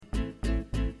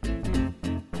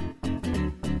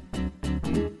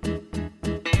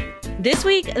This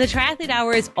week, the Triathlete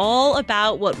Hour is all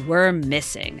about what we're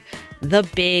missing, the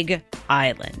Big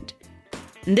Island.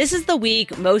 And this is the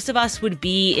week most of us would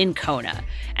be in Kona.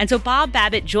 And so Bob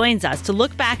Babbitt joins us to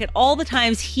look back at all the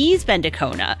times he's been to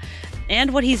Kona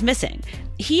and what he's missing.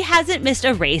 He hasn't missed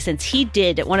a race since he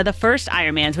did at one of the first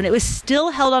Ironmans when it was still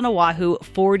held on Oahu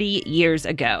 40 years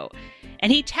ago.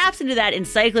 And he taps into that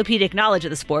encyclopedic knowledge of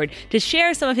the sport to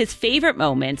share some of his favorite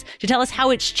moments, to tell us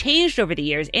how it's changed over the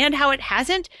years and how it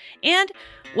hasn't, and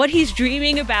what he's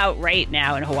dreaming about right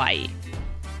now in Hawaii.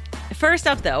 First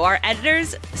up, though, our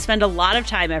editors spend a lot of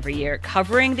time every year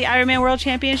covering the Ironman World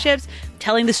Championships,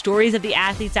 telling the stories of the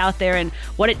athletes out there and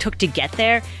what it took to get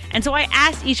there. And so I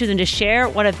asked each of them to share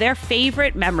one of their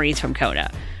favorite memories from Kona.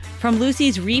 From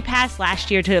Lucy's repass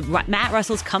last year to Matt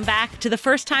Russell's comeback to the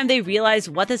first time they realized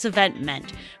what this event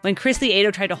meant when Chris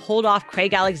Lieto tried to hold off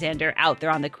Craig Alexander out there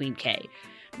on the Queen K.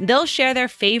 They'll share their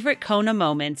favorite Kona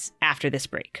moments after this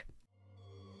break.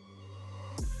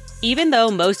 Even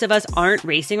though most of us aren't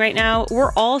racing right now,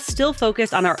 we're all still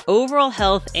focused on our overall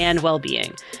health and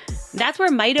well-being. That's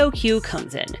where MitoQ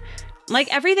comes in.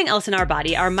 Like everything else in our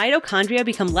body, our mitochondria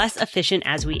become less efficient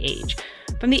as we age.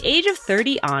 From the age of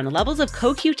 30 on, levels of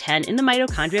CoQ10 in the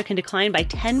mitochondria can decline by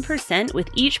 10% with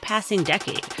each passing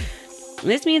decade.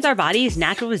 This means our body's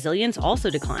natural resilience also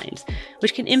declines,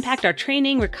 which can impact our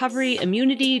training, recovery,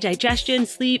 immunity, digestion,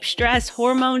 sleep, stress,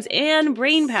 hormones, and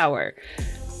brain power.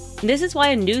 This is why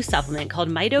a new supplement called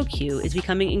MitoQ is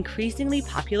becoming increasingly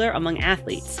popular among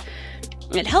athletes.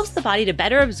 It helps the body to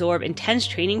better absorb intense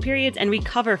training periods and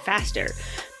recover faster.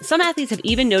 Some athletes have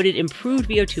even noted improved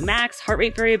VO2 max, heart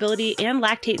rate variability, and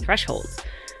lactate thresholds.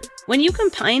 When you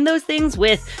combine those things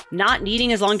with not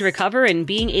needing as long to recover and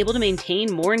being able to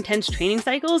maintain more intense training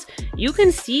cycles, you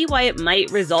can see why it might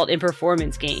result in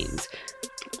performance gains.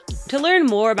 To learn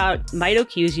more about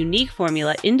MitoQ's unique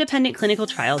formula, independent clinical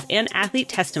trials, and athlete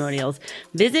testimonials,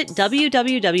 visit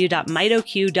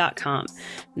www.mitoq.com.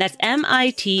 That's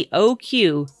MITOQ.com.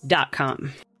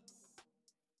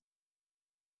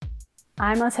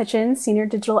 I'm Les Hitchens, Senior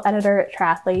Digital Editor at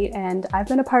Triathlete, and I've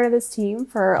been a part of this team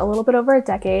for a little bit over a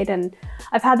decade, and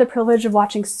I've had the privilege of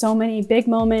watching so many big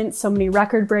moments, so many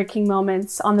record-breaking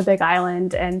moments on the Big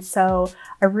Island, and so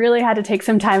I really had to take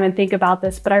some time and think about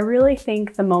this, but I really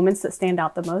think the moments that stand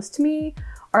out the most to me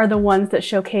are the ones that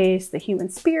showcase the human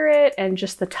spirit and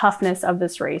just the toughness of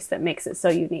this race that makes it so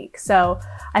unique. So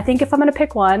I think if I'm going to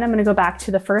pick one, I'm going to go back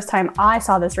to the first time I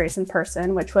saw this race in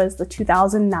person, which was the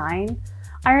 2009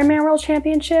 Ironman World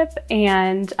Championship,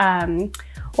 and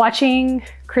watching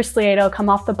Chris Lieto come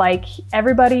off the bike,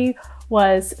 everybody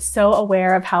was so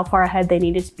aware of how far ahead they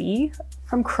needed to be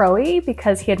from Crowie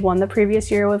because he had won the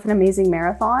previous year with an amazing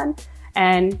marathon,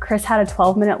 and Chris had a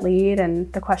 12-minute lead,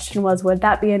 and the question was, would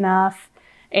that be enough?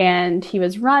 And he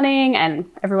was running, and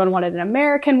everyone wanted an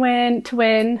American to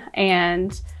win,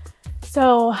 and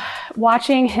so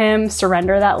watching him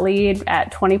surrender that lead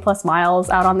at 20 plus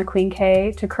miles out on the Queen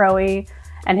K to Crowie,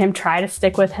 and him try to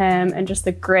stick with him, and just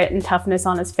the grit and toughness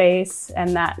on his face,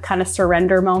 and that kind of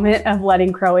surrender moment of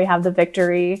letting Crowie have the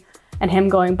victory and him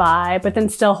going by, but then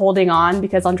still holding on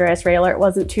because Andreas Raelert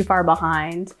wasn't too far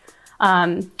behind.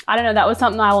 I don't know, that was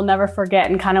something I will never forget,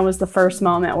 and kind of was the first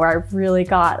moment where I really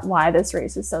got why this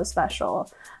race is so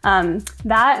special. That,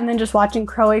 and then just watching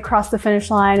Crowie cross the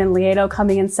finish line and Lieto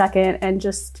coming in second, and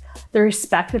just the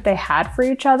respect that they had for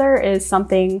each other is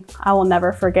something I will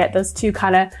never forget. Those two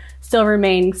kind of still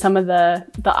remain some of the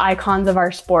icons of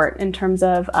our sport in terms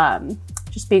of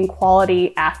just being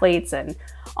quality athletes and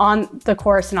on the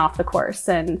course and off the course.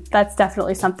 And that's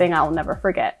definitely something I will never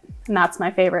forget. And that's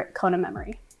my favorite Kona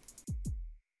memory.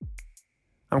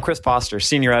 I'm Chris Foster,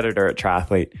 Senior Editor at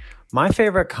Triathlete. My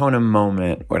favorite Kona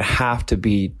moment would have to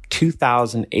be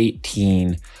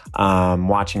 2018,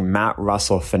 watching Matt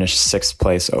Russell finish 6th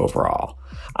place overall.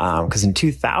 Because in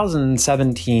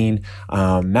 2017,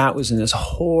 Matt was in this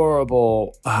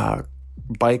horrible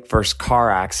bike versus car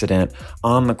accident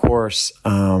on the course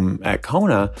at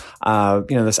Kona.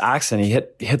 This accident, he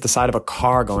hit the side of a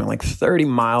car going like 30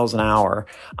 miles an hour,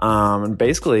 and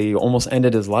basically almost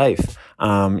ended his life.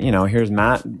 Here's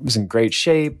Matt, was in great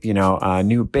shape,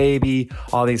 new baby,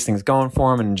 all these things going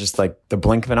for him, and just like the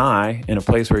blink of an eye in a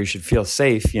place where you should feel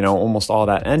safe, almost all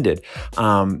that ended.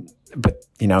 But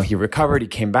he recovered, he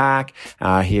came back,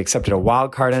 he accepted a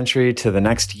wild card entry to the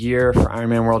next year for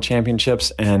Ironman World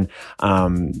Championships. And,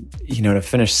 to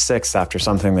finish 6th after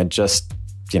something that just,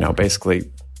 basically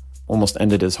almost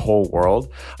ended his whole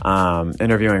world.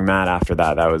 Interviewing Matt after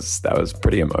that was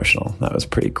pretty emotional. That was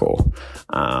pretty cool.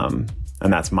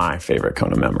 And that's my favorite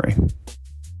Kona memory.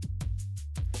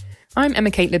 I'm Emma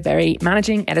Kate Lidberry,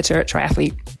 Managing Editor at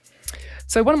Triathlete.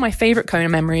 So one of my favorite Kona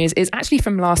memories is actually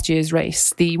from last year's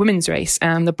race, the women's race,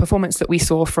 and the performance that we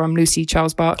saw from Lucy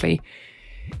Charles-Barclay.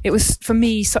 It was, for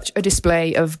me, such a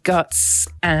display of guts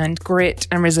and grit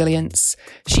and resilience.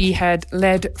 She had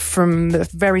led from the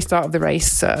very start of the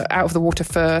race, out of the water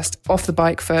first, off the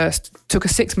bike first, took a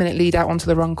 6-minute lead out onto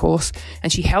the run course,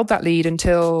 and she held that lead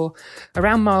until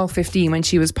around mile 15 when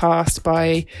she was passed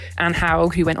by Anne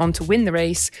Haug, who went on to win the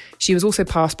race. She was also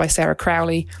passed by Sarah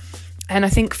Crowley. And I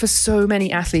think for so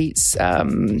many athletes,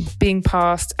 being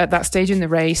passed at that stage in the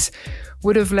race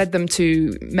would have led them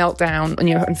to melt down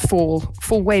and fall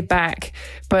way back.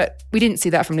 But we didn't see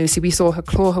that from Lucy. We saw her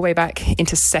claw her way back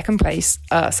into second place,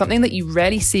 something that you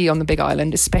rarely see on the Big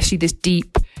Island, especially this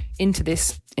deep into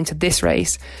this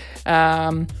race.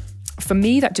 For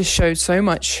me, that just showed so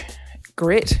much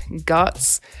grit,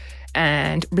 guts,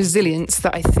 and resilience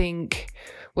that I think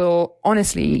will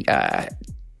honestly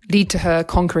lead to her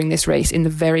conquering this race in the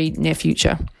very near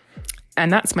future.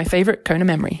 And that's my favorite Kona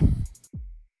memory.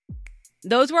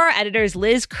 Those were our editors,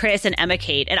 Liz, Chris, and Emma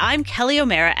Kate, and I'm Kelly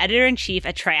O'Mara, editor-in-chief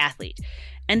at Triathlete.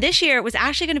 And this year was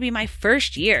actually going to be my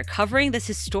first year covering this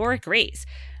historic race.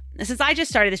 Since I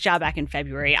just started this job back in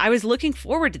February, I was looking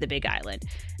forward to the Big Island.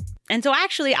 And so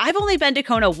actually, I've only been to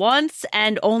Kona once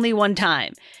and only one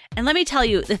time. And let me tell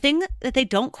you, the thing that they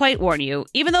don't quite warn you,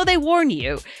 even though they warn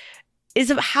you, is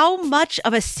of how much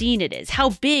of a scene it is,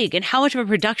 how big and how much of a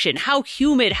production, how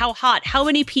humid, how hot, how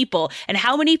many people, and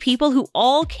how many people who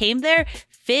all came there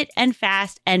fit and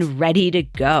fast and ready to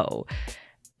go.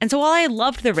 And so while I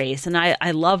loved the race and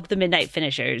I loved the midnight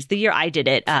finishers, the year I did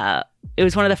it, it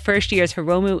was one of the first years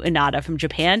Hiromu Inada from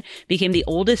Japan became the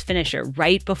oldest finisher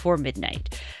right before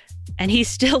midnight. And he's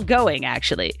still going,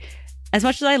 actually. As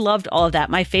much as I loved all of that,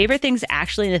 my favorite things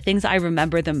actually, and the things I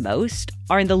remember the most,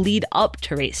 are in the lead up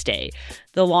to race day.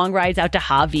 The long rides out to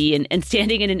Hawi and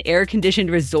standing in an air-conditioned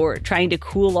resort, trying to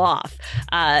cool off,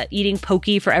 eating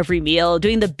poke for every meal,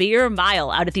 doing the beer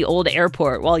mile out at the old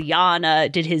airport while Jan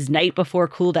did his night before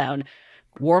cooldown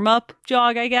warm-up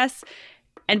jog, I guess,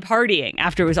 and partying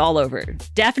after it was all over.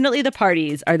 Definitely the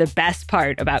parties are the best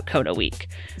part about Kona Week.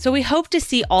 So we hope to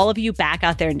see all of you back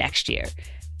out there next year.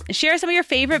 Share some of your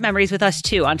favorite memories with us,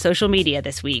 too, on social media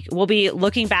this week. We'll be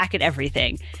looking back at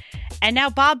everything. And now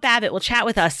Bob Babbitt will chat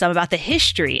with us some about the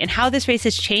history and how this race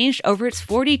has changed over its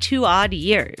 42-odd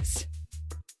years.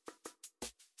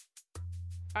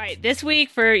 All right, this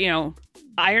week for,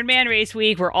 Ironman Race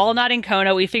Week, we're all not in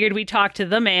Kona. We figured we'd talk to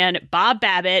the man, Bob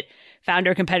Babbitt,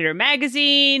 founder of Competitor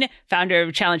Magazine, founder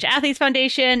of Challenge Athletes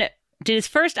Foundation, did his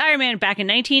first Ironman back in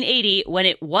 1980 when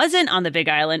it wasn't on the Big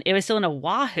Island. It was still in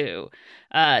Oahu.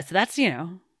 So that's,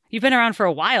 you've been around for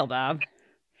a while, Bob.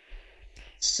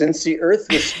 Since the Earth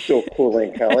was still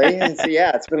cooling, Kelly. And so,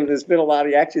 yeah, there's been a lot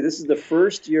of, actually, this is the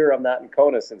first year I'm not in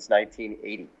Kona since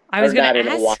 1980. I was going to ask.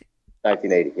 Oahu,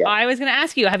 1980, yeah. I was going to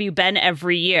ask you, have you been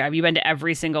every year? Have you been to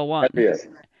every single one? Every year.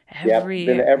 Every year.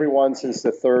 Been to every one since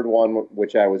the third one,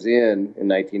 which I was in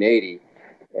 1980.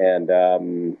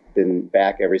 And been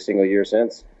back every single year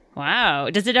since. Wow.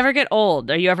 Does it ever get old?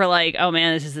 Are you ever like, oh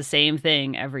man, this is the same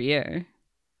thing every year?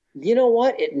 You know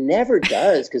what? It never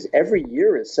does, because every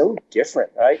year is so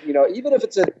different, right? Even if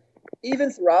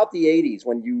even throughout the 80s,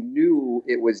 when you knew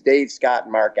it was Dave Scott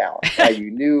and Mark Allen, right?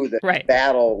 You knew that right. The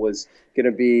battle was going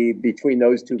to be between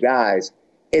those two guys.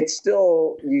 You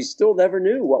still never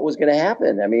knew what was going to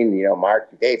happen. I mean,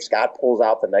 Dave Scott pulls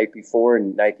out the night before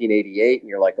in 1988, and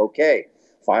you're like, okay,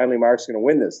 finally Mark's going to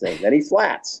win this thing. Then he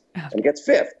flats and gets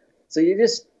fifth. So you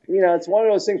just, it's one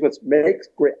of those things. What makes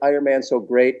Ironman so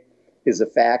great is the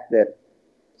fact that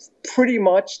it's pretty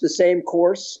much the same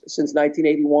course since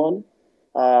 1981.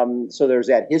 So there's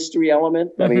that history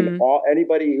element. I mean,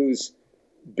 anybody who's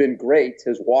been great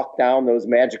has walked down those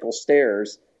magical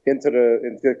stairs into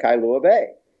Kailua Bay.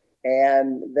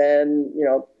 And then,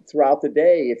 throughout the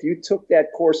day, if you took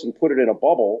that course and put it in a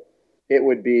bubble, it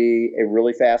would be a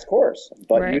really fast course.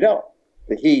 But right. You don't.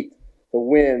 The heat, the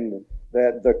wind,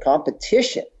 the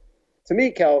competition. To me,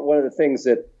 Cal, one of the things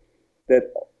that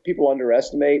people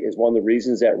underestimate is one of the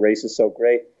reasons that race is so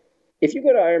great. If you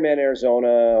go to Ironman Arizona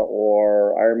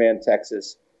or Ironman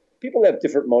Texas, people have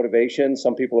different motivations.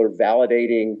 Some people are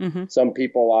validating. Mm-hmm. Some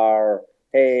people are,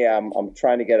 hey, I'm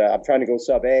trying to go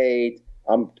sub 8.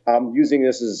 I'm using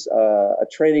this as a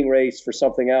training race for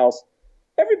something else.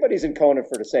 Everybody's in Kona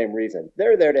for the same reason.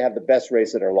 They're there to have the best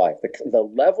race of their life. The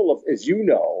level of, as you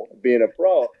know, being a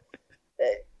pro,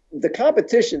 the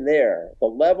competition there, the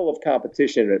level of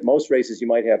competition at most races, you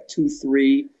might have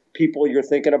 2-3 people you're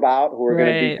thinking about who are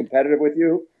going to be competitive with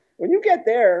you. When you get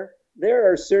there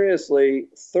are seriously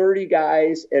 30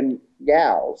 guys and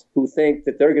gals who think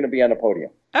that they're going to be on the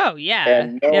podium. Oh, yeah.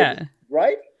 And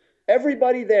right?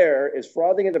 Everybody there is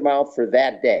frothing at the mouth for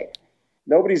that day.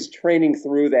 Nobody's training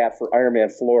through that for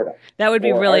Ironman Florida. That would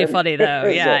be really funny, though.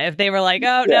 Yeah, if they were like,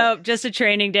 oh, no, just a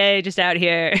training day, just out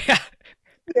here.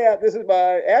 Yeah, this is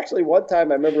actually, one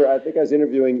time I remember, I think I was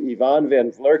interviewing Yvonne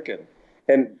Van Vlerken,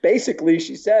 and basically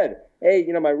she said, hey,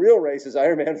 my real race is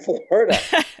Ironman Florida.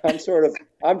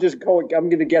 I'm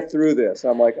going to get through this.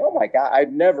 And I'm like, oh my God,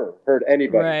 I'd never heard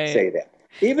anybody say that.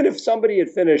 Even if somebody had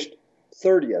finished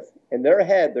 30th, in their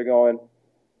head, they're going,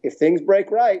 if things break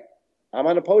right, I'm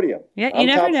on a podium. Yeah, you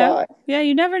never know. 5. Yeah,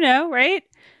 you never know, right?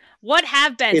 What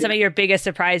have been some of your biggest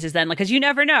surprises then? Because you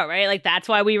never know, right? Like, that's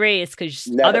why we race, because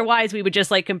otherwise we would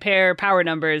just like compare power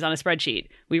numbers on a spreadsheet.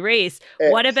 We race.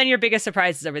 What have been your biggest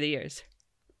surprises over the years?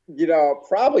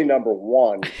 Probably number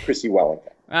one, Chrissie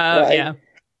Wellington. Oh, right? Yeah.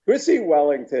 Chrissie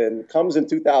Wellington comes in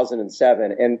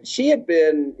 2007, and she had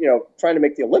been, trying to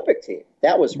make the Olympic team.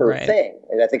 That was her thing.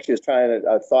 And I think she was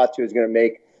thought she was going to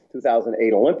make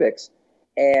 2008 Olympics,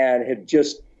 and had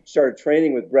just started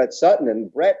training with Brett Sutton.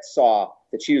 And Brett saw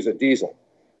that she was a diesel.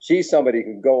 She's somebody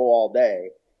who can go all day,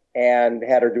 and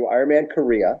had her do Ironman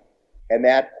Korea. And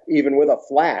that, even with a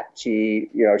flat, she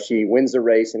wins the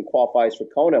race and qualifies for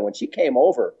Kona. When she came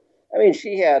over,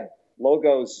 she had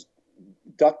logos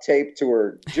duct taped to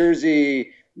her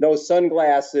jersey, no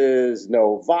sunglasses,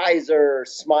 no visor,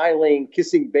 smiling,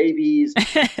 kissing babies.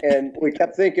 And we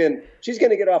kept thinking, she's going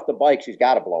to get off the bike. She's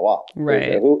got to blow up.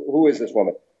 Right. Who is this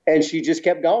woman? And she just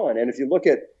kept going. And if you look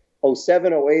at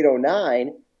 07, 08,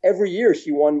 09, every year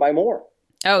she won by more.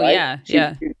 Oh, right?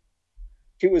 Yeah.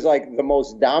 She was like the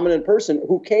most dominant person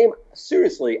who came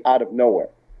seriously out of nowhere.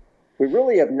 We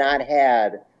really have not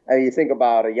had, you think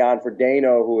about a Jan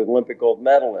Frodeno, who was Olympic gold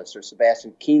medalist, or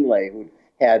Sebastian Kienle, who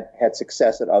had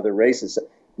success at other races.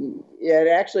 And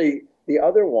actually, the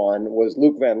other one was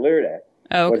Luc van Lierde,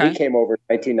 when he came over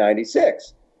in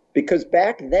 1996. Because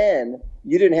back then,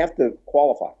 you didn't have to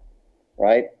qualify,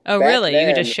 right? Oh, back really? Then,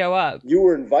 you could just show up. You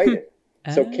were invited.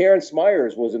 So Karen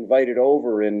Smyers was invited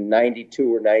over in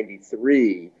 92 or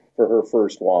 93 for her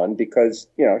first one because,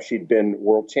 she'd been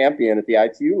world champion at the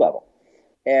ITU level.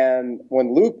 And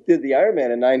when Luke did the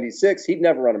Ironman in 96, he'd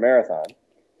never run a marathon.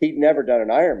 He'd never done an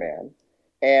Ironman,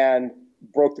 and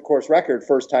broke the course record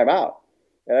first time out.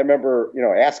 And I remember,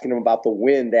 asking him about the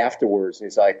wind afterwards. And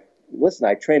he's like, listen,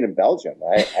 I trained in Belgium.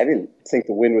 I didn't think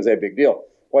the wind was a big deal.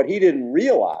 What he didn't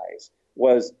realize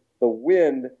was the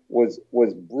wind was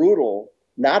brutal,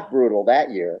 not brutal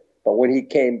that year, but when he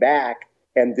came back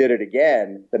and did it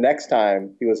again, the next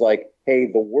time he was like, hey,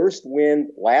 the worst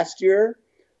wind last year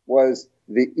was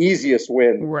the easiest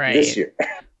wind this year.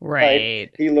 Right.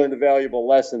 He learned a valuable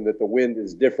lesson that the wind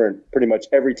is different pretty much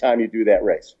every time you do that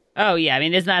race. Oh, yeah.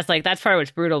 That's part of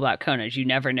what's brutal about Kona is you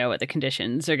never know what the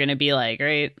conditions are going to be like,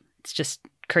 right? It's just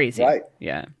crazy. Right.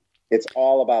 Yeah. It's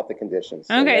all about the conditions.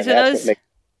 Okay, so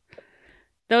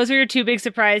those were your two big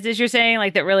surprises you're saying,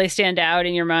 like, that really stand out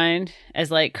in your mind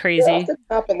as like crazy? Yeah, off the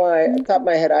top of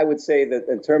my head, I would say that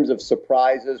in terms of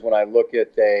surprises, when I look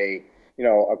at a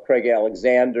Craig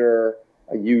Alexander,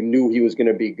 you knew he was going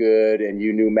to be good, and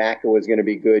you knew Macca was going to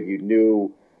be good. You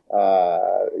knew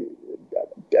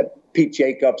Pete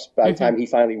Jacobs, by the time he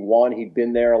finally won, he'd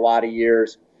been there a lot of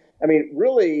years.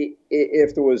 Really,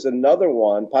 if there was another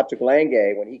one, Patrick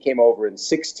Lange, when he came over in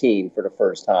 16 for the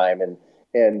first time,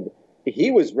 and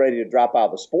he was ready to drop out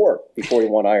of the sport before he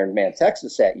won Ironman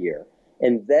Texas that year.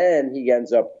 And then he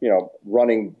ends up,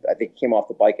 running, I think he came off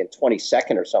the bike in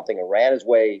 22nd or something, and ran his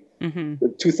way,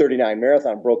 the 2:39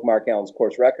 marathon, broke Mark Allen's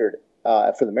course record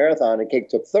for the marathon, and Cake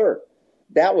took third.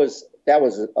 That was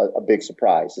a big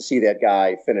surprise to see that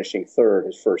guy finishing third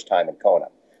his first time in Kona.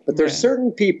 But there's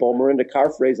certain people, Mirinda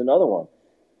Carfrae is another one,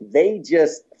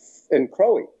 and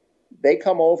Crowe, they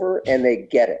come over and they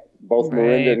get it. Both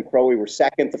Mirinda and Crowe were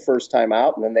second the first time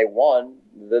out, and then they won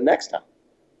the next time.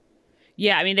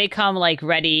 Yeah, they come like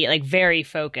ready, like very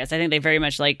focused. I think they very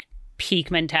much like peak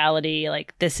mentality,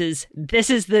 like this is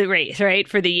the race, right,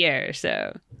 for the year.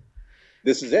 So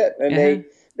this is it. And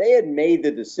they had made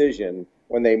the decision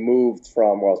when they moved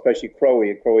from, especially Crowe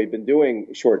had been doing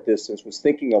short distance, was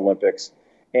thinking Olympics.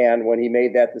 And when he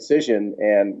made that decision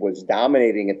and was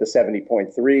dominating at the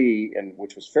 70.3, and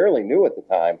which was fairly new at the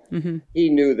time, he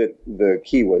knew that the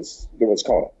key was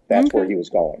Kona. That's where he was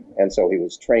going. And so he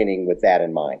was training with that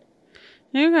in mind.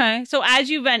 Okay. So as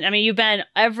you've been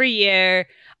every year,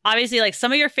 obviously, like,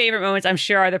 some of your favorite moments, I'm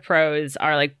sure, are the pros,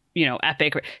 are like,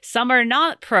 epic. Some are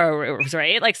not pros,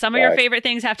 right? Like, some of your favorite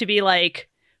things have to be like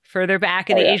further back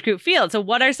in the age group field. So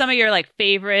what are some of your like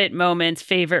favorite moments,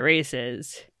 favorite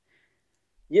races?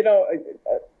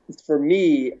 for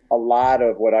me, a lot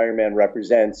of what Ironman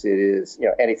represents is,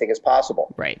 anything is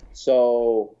possible. Right.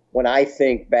 So when I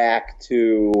think back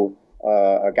to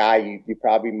a guy you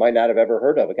probably might not have ever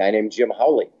heard of, a guy named Jim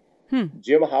Howley.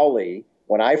 Jim Howley,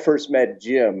 when I first met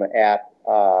Jim at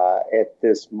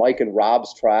this Mike and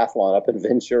Rob's triathlon up in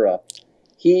Ventura,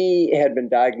 he had been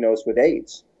diagnosed with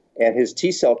AIDS, and his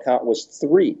T cell count was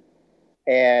 3.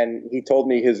 And he told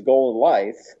me his goal in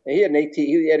life, he had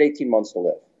 18 months to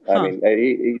live. I mean,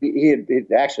 he had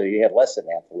less than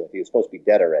that to live. He was supposed to be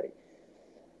dead already.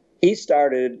 He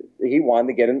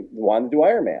wanted to do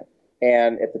Ironman.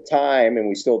 And at the time, and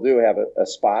we still do have a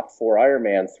spot for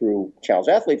Ironman through Challenge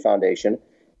Athlete Foundation.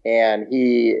 And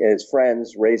his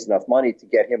friends raised enough money to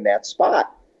get him that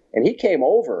spot. And he came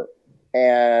over,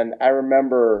 and I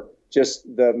remember just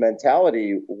the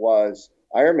mentality was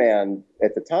Ironman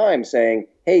at the time saying,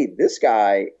 hey, this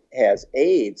guy has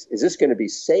AIDS. Is this going to be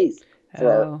safe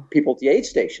for our people at the aid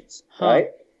stations? Right?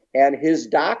 And his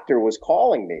doctor was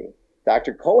calling me.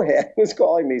 Dr. Cohen was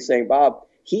calling me saying, Bob,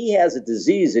 he has a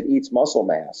disease that eats muscle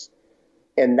mass.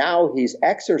 And now he's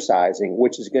exercising,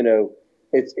 which is going to,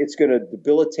 it's going to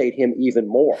debilitate him even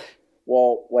more.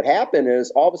 Well, what happened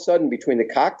is all of a sudden between the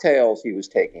cocktails he was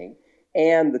taking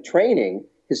and the training,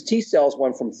 his T cells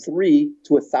went from 3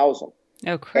 to 1,000.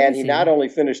 Oh, crazy. And he not only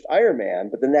finished Ironman,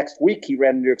 but the next week he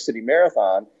ran the New York City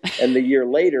Marathon. And the year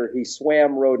later, he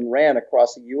swam, rode, and ran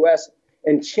across the U.S.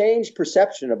 and changed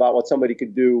perception about what somebody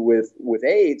could do with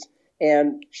AIDS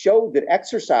and showed that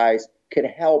exercise could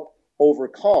help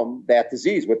overcome that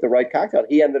disease with the right cocktail.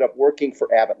 He ended up working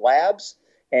for Abbott Labs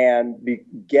and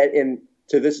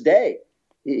to this day.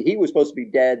 He was supposed to be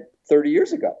dead 30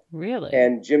 years ago. Really?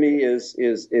 And Jimmy is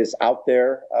out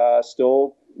there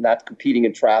still not competing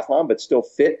in triathlon, but still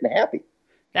fit and happy.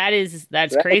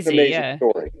 That's crazy. Yeah.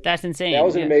 Story. That's insane. That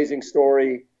was an amazing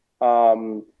story.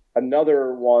 Another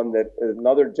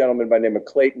gentleman by the name of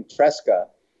Clayton Tresca,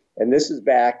 and this is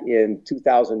back in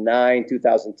 2009,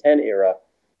 2010 era,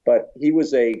 but he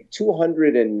was a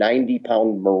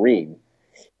 290-pound Marine,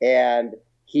 and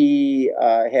he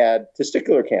had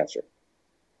testicular cancer.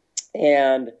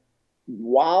 And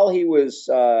while he was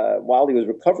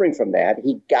recovering from that,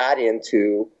 he got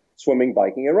into swimming,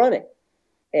 biking, and running,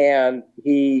 and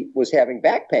he was having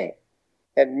back pain.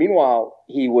 And meanwhile,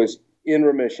 he was in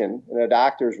remission, and the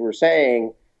doctors were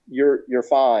saying, "You're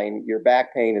fine. Your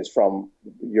back pain is from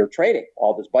your training,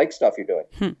 all this bike stuff you're doing."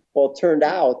 Well, it turned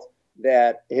out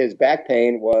that his back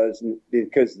pain was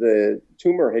because the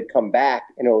tumor had come back,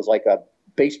 and it was like a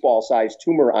baseball-sized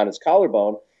tumor on his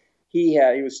collarbone. He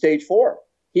was stage 4.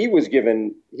 He was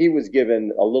given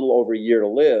a little over a year to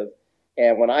live.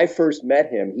 And when I first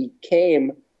met him, he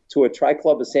came to a Tri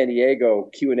Club of San Diego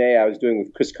Q&A I was doing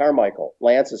with Chris Carmichael,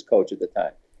 Lance's coach at the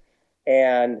time.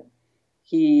 And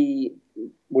he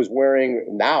was wearing,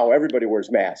 now everybody wears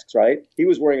masks, right? He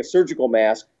was wearing a surgical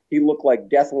mask. He looked like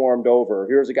death warmed over.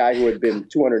 Here's a guy who had been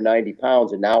 290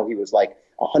 pounds, and now he was like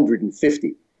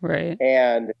 150. Right.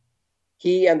 And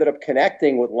he ended up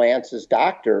connecting with Lance's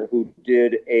doctor, who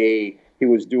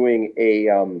was doing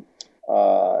a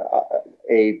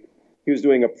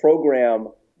program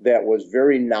that was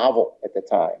very novel at the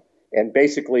time. And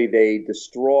basically they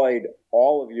destroyed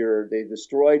your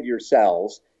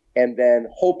cells and then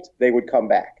hoped they would come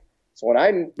back. So when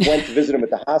I went to visit him at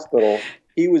the hospital,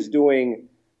 he was doing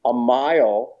a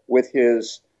mile with he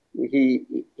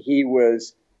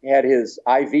had his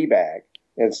IV bag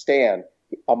and stand.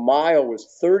 A mile was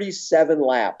 37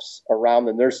 laps around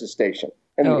the nurse's station.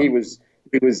 And he was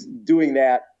doing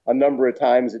that a number of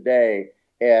times a day,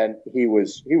 and he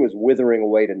was withering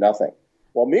away to nothing.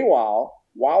 Well, meanwhile,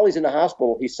 while he's in the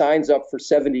hospital, he signs up for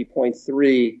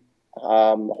 70.3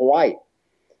 Hawaii.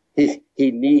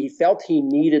 He felt he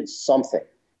needed something.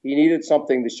 He needed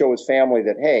something to show his family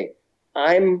that, hey,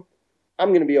 I'm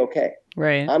going to be okay.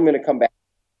 Right. I'm going to come back.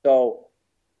 So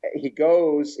he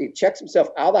checks himself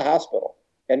out of the hospital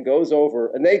and goes over,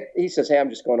 and he says, hey, I'm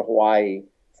just going to Hawaii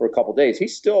for a couple of days.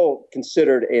 He's still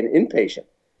considered an inpatient.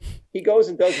 He goes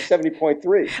and does the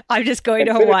 70.3. I'm just going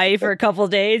to Hawaii for a couple of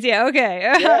days. Yeah, okay.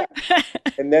 Yeah.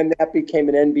 And then that became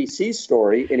an NBC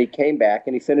story, and he came back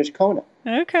and he finished Kona.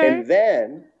 Okay. And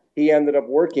then he ended up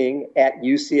working at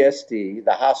UCSD,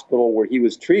 the hospital where he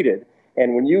was treated.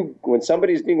 And when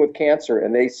somebody's dealing with cancer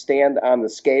and they stand on the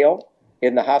scale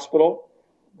in the hospital,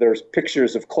 there's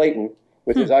pictures of Clayton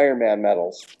with his Ironman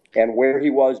medals and where he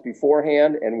was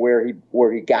beforehand and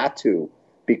where he got to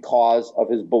because of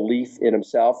his belief in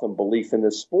himself and belief in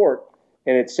this sport.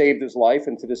 And it saved his life.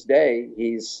 And to this day,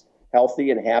 he's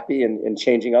healthy and happy and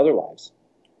changing other lives.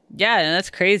 Yeah, that's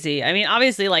crazy. I mean,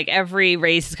 obviously, like every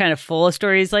race is kind of full of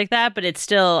stories like that, but it's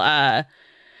still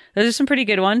Those are some pretty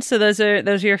good ones. So those are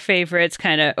your favorites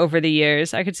kind of over the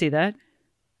years. I could see that.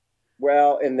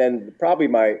 Well, and then probably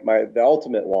the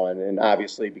ultimate one, and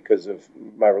obviously because of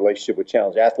my relationship with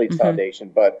Challenge Athletes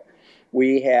Foundation, but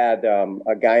we had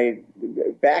a guy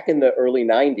back in the early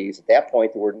 90s. At that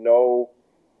point, there were no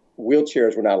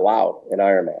wheelchairs were not allowed in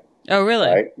Ironman. Oh, really?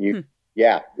 Right?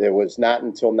 Yeah, it was not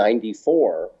until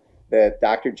 94 that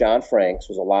Dr. John Franks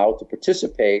was allowed to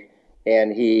participate,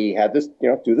 and he had this,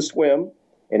 do the swim,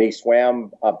 and he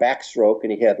swam a backstroke,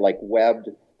 and he had like webbed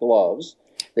gloves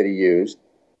that he used.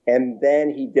 And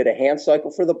then he did a hand cycle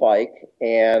for the bike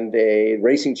and a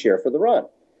racing chair for the run.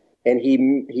 And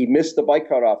he missed the bike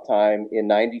cutoff time in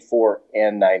 94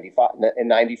 and 95 and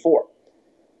 94.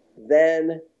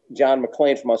 Then John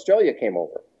McLean from Australia came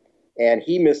over, and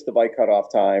he missed the bike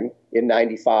cutoff time in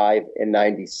 95 and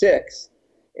 96.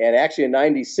 And actually in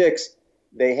 96,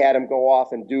 they had him go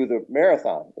off and do the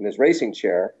marathon in his racing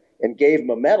chair and gave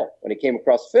him a medal when he came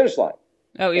across the finish line.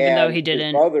 Oh, even though he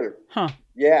didn't.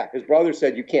 His brother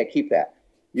said, you can't keep that.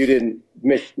 You didn't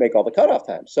make all the cutoff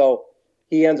times. So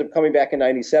he ends up coming back in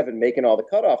 97, making all the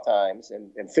cutoff times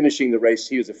and finishing the race.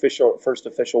 He was the first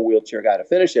official wheelchair guy to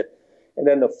finish it. And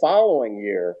then the following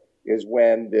year is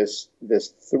when this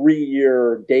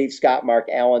 3-year Dave Scott, Mark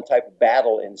Allen type of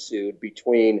battle ensued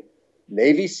between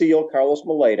Navy SEAL Carlos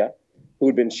Moleda, who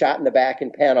had been shot in the back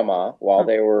in Panama while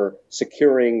they were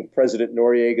securing President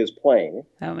Noriega's plane.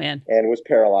 Oh, man. And was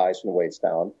paralyzed from the waist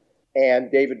down.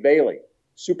 And David Bailey,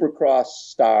 Supercross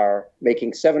star,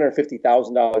 making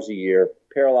 $750,000 a year,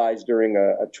 paralyzed during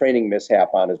a training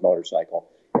mishap on his motorcycle.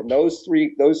 And those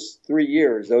three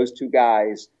years, those two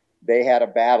guys, they had a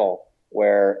battle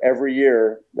where every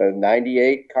year, the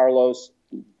 98 Carlos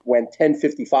went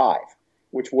 10:55,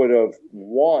 which would have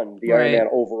won the Ironman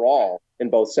overall in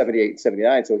both 78 and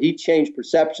 79. So he changed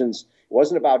perceptions. It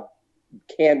wasn't about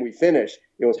can we finish,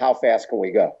 it was how fast can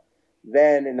we go.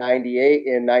 Then in 98,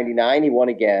 in 99, he won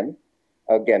again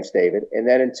against David. And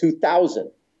then in 2000,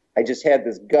 I just had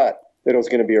this gut that it was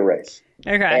going to be a race.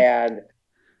 Okay. And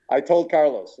I told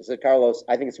Carlos, I said, Carlos,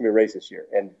 I think it's going to be a race this year.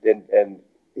 And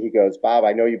he goes, Bob,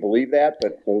 I know you believe that,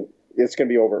 but it's going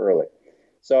to be over early.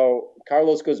 So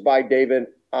Carlos goes by David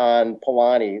on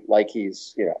Polani like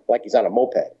he's on a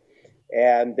moped.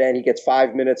 And then he gets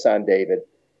 5 minutes on David.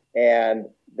 And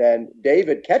then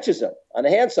David catches him on a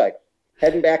hand cycle,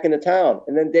 heading back into town.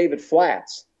 And then David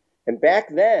flats. And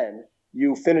back then,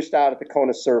 you finished out at the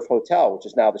Kona Surf Hotel, which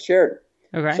is now the Sheraton.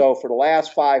 Okay. So for the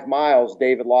last 5 miles,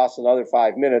 David lost another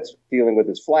 5 minutes dealing with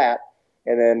his flat.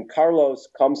 And then Carlos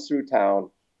comes through town,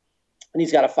 and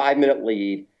he's got a 5-minute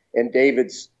lead. And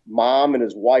David's mom and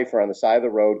his wife are on the side of the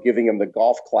road giving him the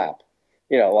golf clap.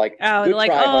 Good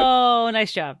try,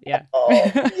 nice job. Yeah.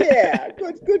 Yeah,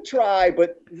 good try,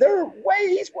 but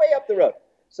he's way up the road.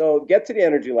 So get to the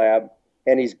Energy Lab,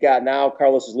 and he's got now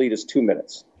Carlos's lead is 2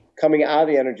 minutes. Coming out of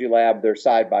the Energy Lab, they're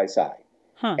side by side.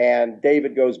 Huh. And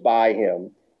David goes by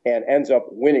him and ends up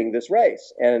winning this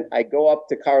race. And I go up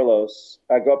to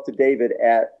David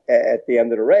at the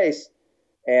end of the race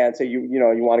and say, you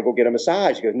want to go get a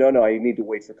massage? He goes, no, you need to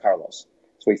wait for Carlos.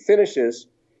 So he finishes.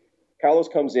 Carlos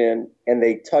comes in, and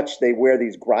they wear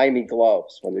these grimy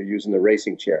gloves when they're using the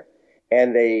racing chair.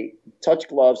 And they touch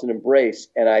gloves and embrace.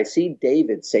 And I see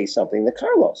David say something to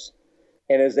Carlos.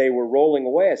 And as they were rolling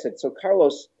away, I said, so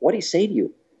Carlos, what did he say to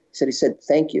you? He said,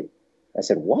 thank you. I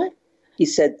said, what? He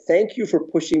said, thank you for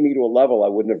pushing me to a level I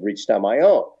wouldn't have reached on my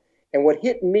own. And what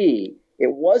hit me,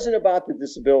 it wasn't about the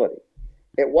disability.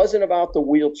 It wasn't about the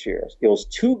wheelchairs. It was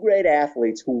two great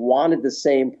athletes who wanted the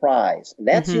same prize. And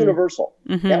that's universal.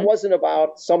 Mm-hmm. That wasn't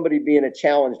about somebody being a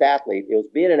challenged athlete. It was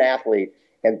being an athlete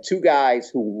and two guys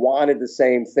who wanted the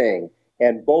same thing,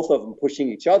 and both of them pushing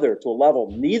each other to a level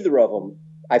neither of them,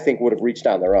 I think, would have reached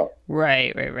on their own.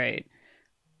 Right.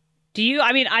 Do you,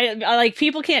 I like,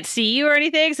 people can't see you or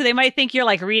anything, so they might think you're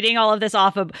like reading all of this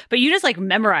off of, but you just like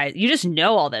memorize, you just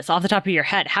know all this off the top of your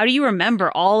head. How do you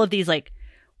remember all of these, like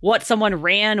what someone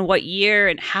ran, what year,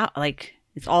 and how, like,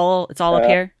 it's all up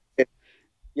here?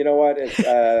 You know what?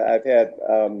 I've had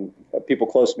people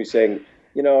close to me saying,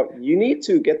 you need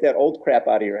to get that old crap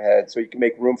out of your head so you can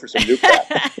make room for some new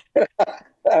crap.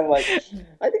 I'm like,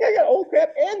 I think I got old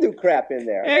crap and new crap in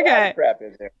there. Okay. Crap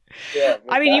in there. Yeah.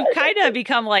 You've kind of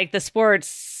become like the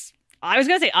sports, I was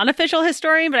going to say unofficial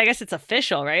historian, but I guess it's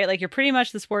official, right? Like you're pretty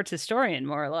much the sports historian,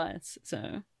 more or less.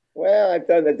 So. Well, I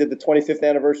did the 25th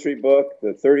anniversary book,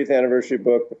 the 30th anniversary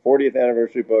book, the 40th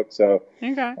anniversary book. So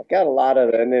I've got a lot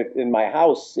of, and in my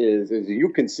house is, as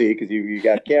you can see, because you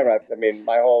got camera.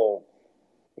 My whole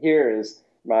here is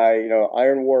my,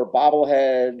 Iron War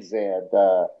bobbleheads and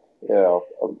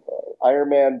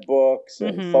Ironman books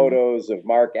and photos of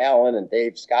Mark Allen and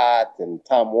Dave Scott and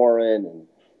Tom Warren and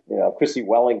Chrissy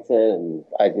Wellington,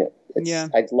 and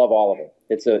I love all of it.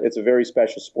 It's a very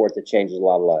special sport that changes a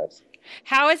lot of lives.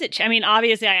 How has it? I mean,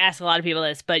 obviously, I ask a lot of people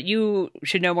this, but you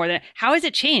should know more than how has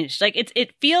it changed? Like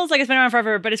it feels like it's been around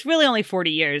forever, but it's really only 40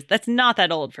 years. That's not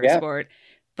that old for a sport,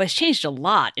 but it's changed a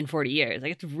lot in 40 years.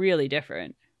 Like it's really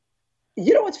different.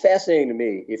 You know what's fascinating to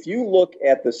me? If you look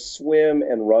at the swim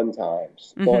and run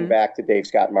times going back to Dave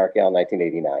Scott and Mark Allen,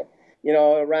 1989,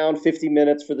 around 50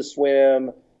 minutes for the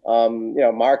swim.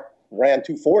 Mark ran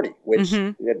 240, which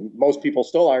most people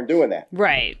still aren't doing that.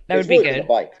 Right. That it's would be really good. The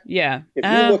bike. Yeah. If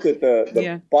you look at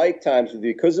the bike times,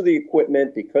 because of the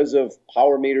equipment, because of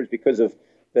power meters, because of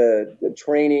the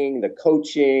training, the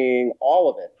coaching, all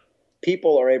of it,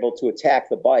 people are able to attack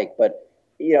the bike. But,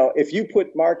 if you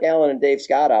put Mark Allen and Dave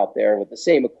Scott out there with the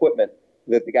same equipment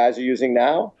that the guys are using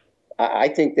now, I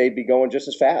think they'd be going just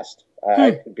as fast.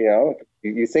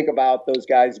 You think about those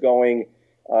guys going,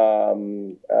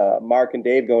 Mark and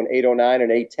Dave going 8:09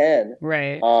 and 8:10,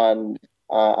 right? On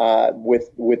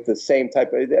with the same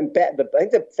type of. I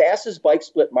think the fastest bike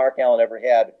split Mark Allen ever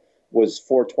had was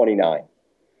 4:29,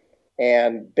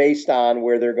 and based on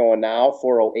where they're going now,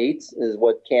 4:08 is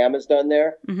what Cam has done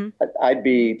there. I'd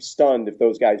be stunned if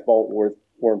those guys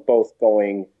weren't both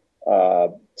going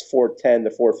 4:10 to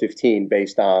 4:15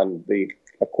 based on the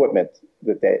equipment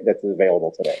that's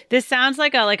available today. This sounds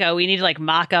like we need to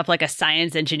mock up a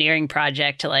science engineering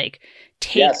project to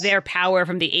take their power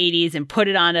from the 80s and put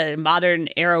it on a modern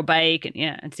aero bike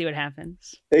and see what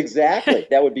happens. Exactly.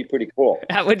 That would be pretty cool.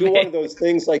 That would be one of those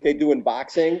things like they do in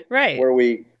boxing, right? Where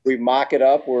we mock it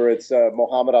up, where it's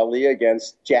Muhammad Ali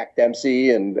against Jack Dempsey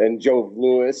and Joe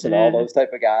Louis and all those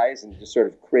type of guys, and just sort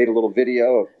of create a little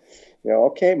video of,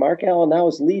 okay, Mark Allen now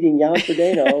is leading Jan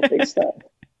Frodeno, big stuff.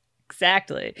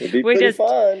 Exactly. It'd be pretty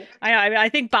fun. I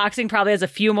think boxing probably has a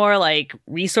few more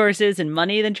resources and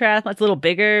money than triathlon. It's a little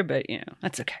bigger, but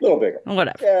that's okay. A little bigger.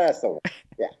 Whatever. Yeah,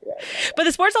 yeah. But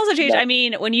the sport's also changed. No. I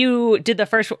mean, when you did the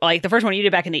first one you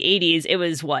did back in the 80s, it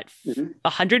was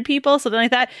 100 people, something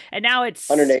like that. And now it's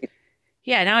 108.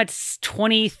 Yeah, now it's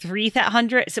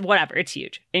 2,300. So whatever, it's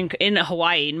huge. In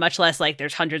Hawaii, much less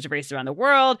there's hundreds of races around the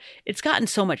world. It's gotten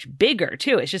so much bigger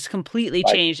too. It's just completely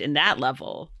changed in that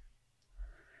level.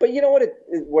 But you know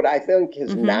what I think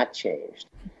has not changed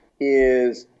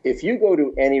is if you go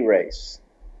to any race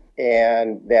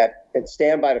and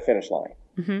stand by the finish line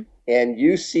and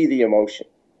you see the emotion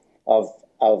of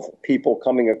people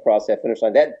coming across that finish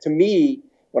line, that to me,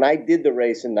 when I did the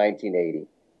race in 1980,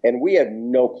 and we had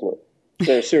no clue.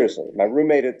 So seriously, my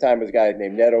roommate at the time was a guy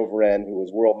named Ned Overend, who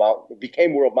was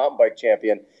became world mountain bike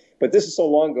champion. But this is so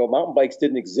long ago, mountain bikes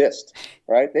didn't exist,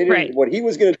 right? They didn't. Right. What he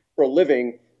was going to do for a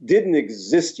living didn't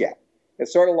exist yet.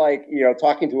 It's sort of like,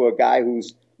 talking to a guy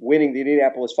who's winning the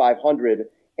Indianapolis 500,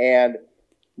 and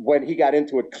when he got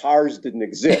into it, cars didn't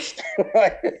exist.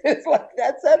 Right? It's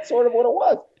that's sort of what it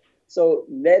was. So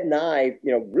Ned and I,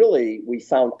 really, we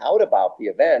found out about the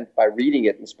event by reading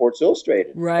it in Sports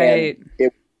Illustrated. Right.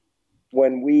 And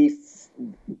when we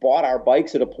bought our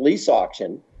bikes at a police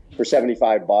auction for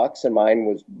 $75, and mine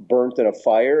was burnt in a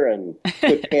fire and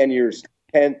put Panier's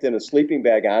tent and a sleeping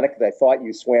bag on it because I thought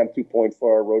you swam 2.4,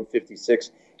 rode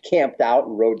 56, camped out,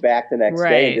 and rode back the next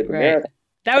day and did the marathon.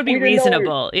 That would be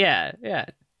reasonable. Yeah.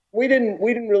 We didn't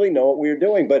really know what we were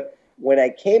doing, but when I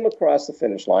came across the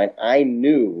finish line, I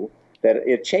knew that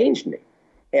it changed me,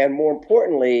 and more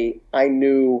importantly, I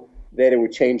knew that it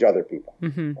would change other people.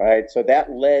 Right, so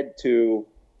that led to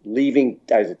leaving.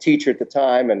 I was a teacher at the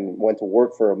time and went to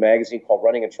work for a magazine called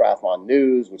Running and Triathlon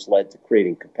News, which led to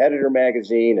creating Competitor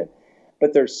Magazine.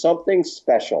 But there's something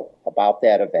special about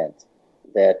that event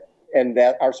that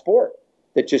our sport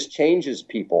that just changes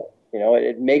people.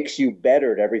 It makes you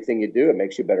better at everything you do. It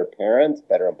makes you a better parent,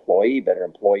 better employee, better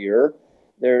employer.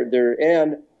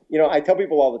 I tell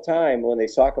people all the time when they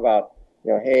talk about,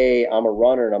 hey, I'm a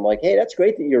runner, and I'm like, hey, that's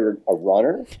great that you're a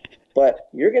runner, but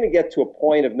you're going to get to a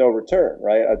point of no return,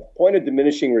 right? A point of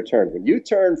diminishing return. When you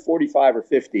turn 45 or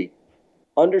 50,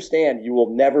 understand you will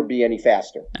never be any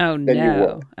faster than you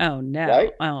were. Oh, no.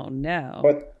 Right? Oh, no.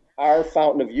 But our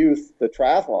fountain of youth, the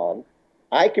triathlon,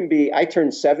 I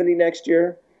turn 70 next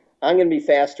year. I'm going to be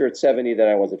faster at 70 than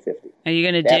I was at 50. Are you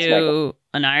going to do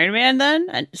an Ironman then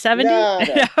at 70? No.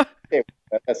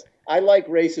 I like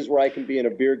races where I can be in a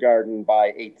beer garden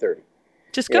by 8:30.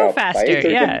 Just go faster. By 8:30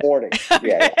 in the morning.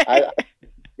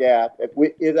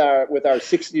 With our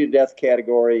 60 to death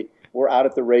category, we're out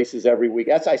at the races every week.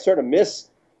 That's what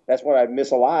I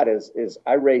miss a lot is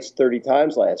I raced 30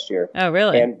 times last year. Oh,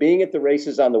 really? And being at the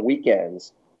races on the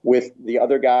weekends with the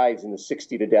other guys in the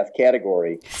 60 to death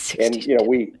category. And, you know,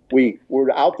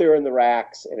 we're out there in the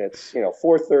racks, and it's, you know,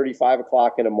 4:30, 5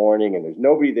 o'clock in the morning, and there's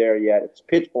nobody there yet. It's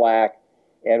pitch black.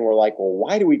 And we're like, well,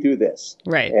 why do we do this?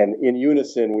 Right. And in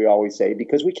unison, we always say,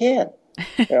 because we can.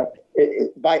 You know,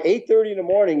 by 8:30 in the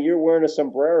morning, you're wearing a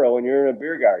sombrero and you're in a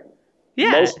beer garden.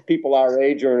 Yeah. Most people our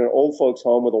age are in an old folks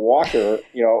home with a walker,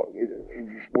 you know,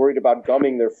 worried about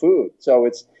gumming their food. So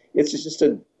it's just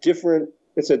a different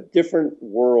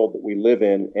world that we live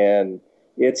in, and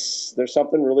there's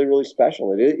something really, really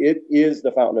special. It is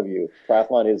the fountain of youth.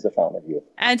 Triathlon is the fountain of youth.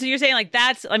 And so you're saying like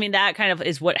that kind of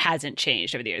is what hasn't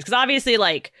changed over the years, because obviously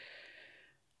like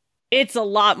it's a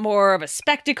lot more of a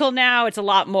spectacle now. It's a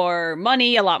lot more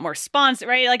money, a lot more sponsor,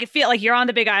 right? Like it feels like you're on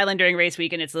the big island during race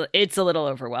week, and it's a little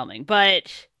overwhelming.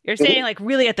 But you're saying like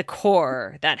really at the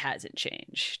core that hasn't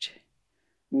changed.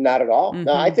 Not at all. Mm-hmm.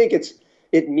 No, I think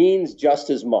it means just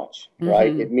as much,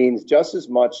 right? Mm-hmm. It means just as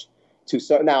much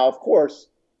now, of course,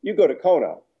 you go to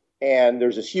Kona and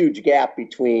there's this huge gap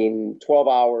between 12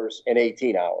 hours and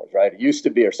 18 hours, right? It used to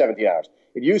be, or 17 hours.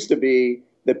 It used to be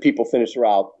that people finish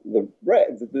throughout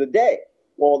the day.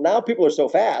 Well, now people are so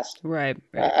fast. Right.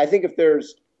 I think if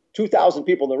there's 2,000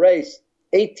 people in the race,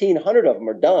 1,800 of them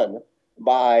are done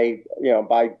by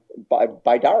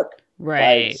dark.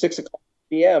 Right. By 6 o'clock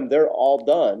p.m., they're all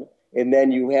done. And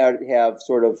then you have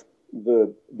sort of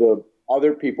the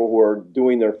other people who are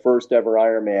doing their first ever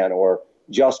Ironman, or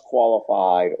just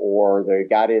qualified, or they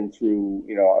got in through,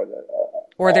 you know,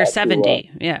 or they're 70.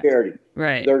 Yeah. Charity.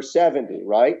 Right. They're 70,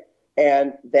 right?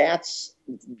 And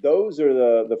those are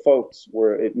the folks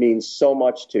where it means so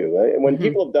much to. And when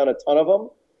people have done a ton of them,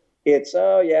 it's,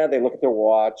 oh yeah, they look at their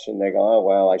watch and they go, oh,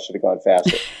 well, I should have gone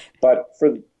faster. But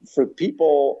for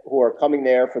people who are coming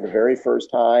there for the very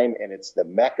first time, and it's the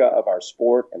mecca of our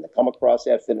sport, and they come across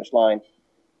that finish line,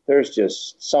 there's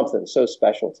just something so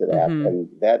special to that. And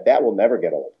that will never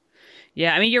get old.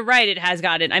 Yeah, I mean, you're right. It has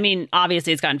gotten, I mean,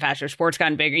 obviously it's gotten faster. Sport's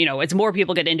gotten bigger. You know, it's more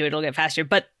people get into it, it'll get faster.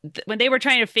 But when they were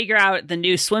trying to figure out the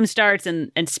new swim starts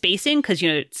and spacing, because,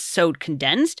 you know, it's so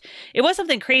condensed, it was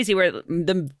something crazy where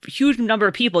the huge number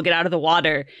of people get out of the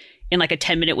water in like a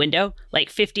 10-minute window, like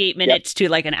 58 minutes to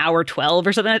like an hour 12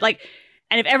 or something. Like,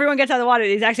 and if everyone gets out of the water at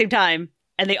the exact same time,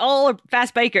 and they all are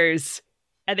fast bikers,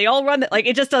 and they all run, like,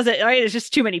 it just doesn't, right? It's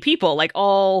just too many people, like,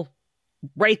 all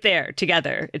right there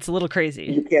together. It's a little crazy.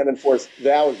 You can't enforce.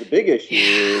 That was the big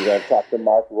issue. I've talked to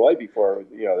Mark Roy before,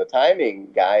 you know, the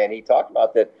timing guy, and he talked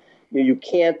about that. You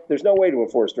can't. There's no way to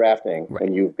enforce drafting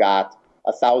when you've got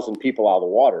 1,000 people out of the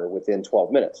water within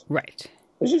 12 minutes. Right.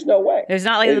 There's just no way. There's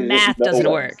not like the math doesn't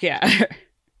work. Yeah.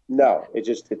 No, it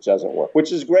doesn't work.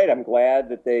 Which is great. I'm glad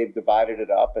that they've divided it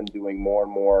up and doing more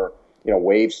and more, you know,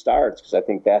 wave starts, because I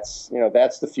think that's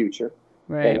the future.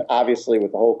 Right. And obviously,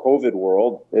 with the whole COVID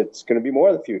world, it's going to be more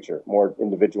of the future, more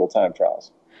individual time trials.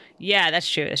 Yeah, that's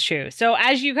true. That's true. So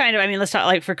as you kind of, I mean, let's talk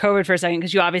like for COVID for a second,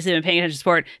 because you obviously have been paying attention to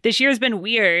sport. This year has been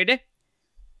weird.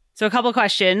 So a couple of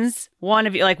questions. One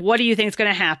of you, like, what do you think is going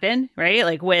to happen, right?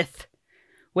 Like with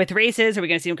races, are we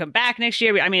going to see them come back next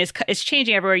year? I mean, it's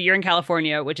changing everywhere. You're in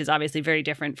California, which is obviously very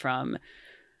different from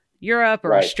Europe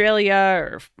or Australia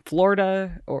or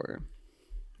Florida or,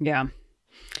 yeah.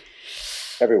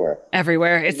 Everywhere.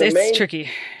 It's tricky.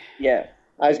 Yeah.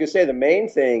 I was going to say the main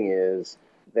thing is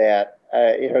that,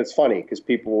 it's funny because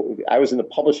I was in the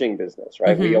publishing business,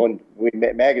 right? We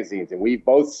made magazines, and we've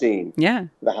both seen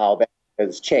how that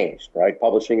has changed, right?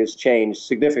 Publishing has changed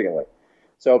significantly.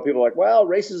 So people are like, well,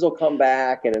 races will come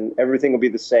back and everything will be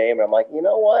the same. And I'm like, you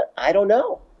know what? I don't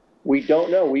know. We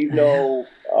don't know. We know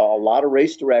a lot of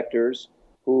race directors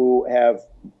who have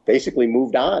basically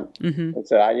moved on. And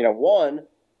so, one,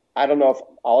 I don't know if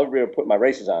I'll ever be able to put my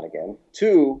races on again.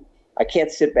 2, I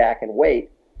can't sit back and wait.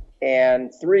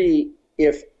 And 3,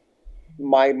 if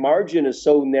my margin is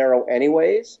so narrow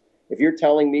anyways, if you're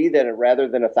telling me that rather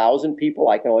than 1,000 people,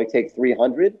 I can only take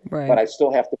 300, but I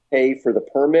still have to pay for the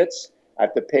permits, I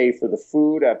have to pay for the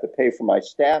food, I have to pay for my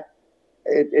staff,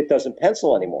 it doesn't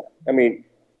pencil anymore. I mean,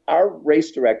 our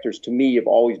race directors, to me, have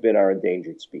always been our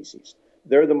endangered species.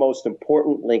 They're the most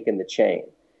important link in the chain.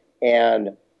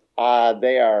 And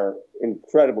they are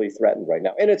incredibly threatened right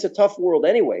now. And it's a tough world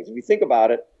anyways. If you think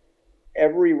about it,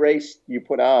 every race you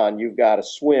put on, you've got to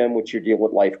swim, which you're dealing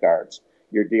with lifeguards.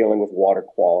 You're dealing with water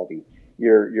quality.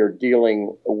 You're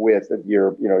dealing with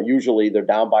usually they're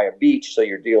down by a beach, so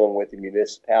you're dealing with the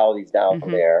municipalities down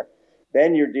there.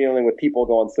 Then you're dealing with people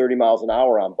going 30 miles an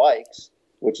hour on bikes,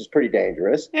 which is pretty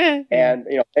dangerous. And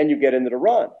then you get into the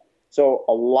run. So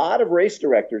a lot of race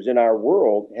directors in our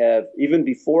world have, even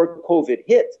before COVID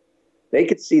hit, they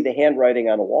could see the handwriting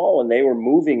on the wall, and they were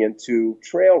moving into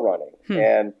trail running.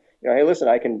 And hey, listen,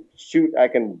 I can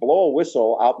blow a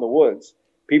whistle out in the woods.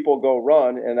 People go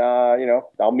run, and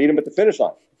I'll meet them at the finish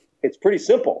line. It's pretty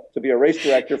simple to be a race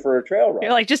director for a trail run.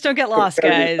 You're like, just don't get lost,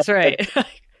 guys. Right.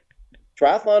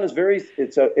 Triathlon is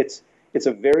it's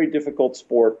a very difficult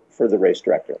sport for the race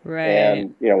director. Right.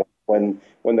 And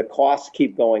when the costs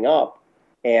keep going up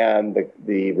and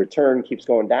the return keeps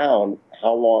going down,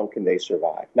 how long can they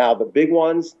survive? Now the big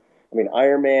ones, I mean,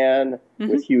 Ironman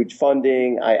with huge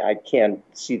funding, I can't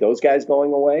see those guys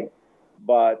going away,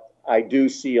 but I do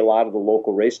see a lot of the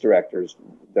local race directors.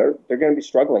 They're going to be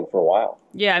struggling for a while.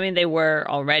 Yeah, I mean, they were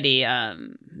already.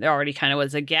 There already kind of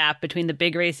was a gap between the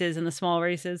big races and the small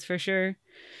races for sure.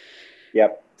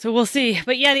 Yep. So we'll see.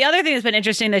 But yeah, the other thing that's been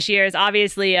interesting this year is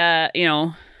obviously,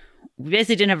 we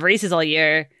basically didn't have races all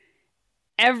year.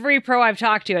 Every pro I've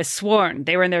talked to has sworn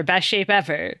they were in their best shape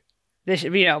ever.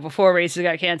 Before races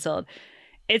got canceled.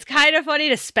 It's kind of funny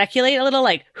to speculate a little,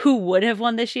 like who would have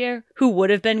won this year, who would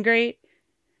have been great.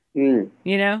 Mm.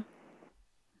 Yeah.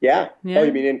 Oh,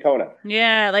 you mean in Kona?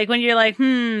 Yeah, like when you're like,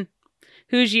 whose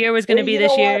year was going to be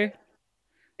this year?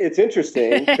 It's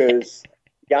interesting because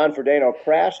Jan Frodeno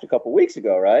crashed a couple weeks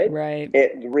ago, right? Right.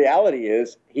 The reality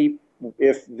is,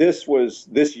 if this was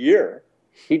this year,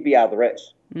 he'd be out of the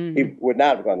race. Mm-hmm. He would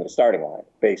not have gone to the starting line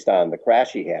based on the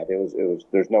crash he had. It was.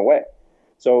 There's no way.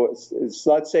 So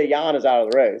let's say Jan is out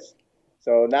of the race.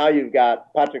 So now you've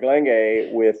got Patrick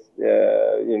Lange with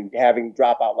having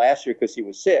drop out last year because he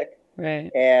was sick. Right.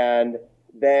 And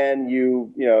then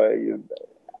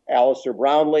Alistair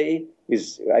Brownlee,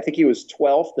 I think he was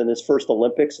 12th in his first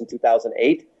Olympics in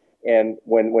 2008. And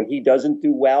when he doesn't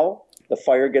do well, the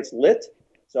fire gets lit.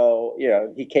 So,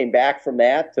 he came back from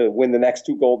that to win the next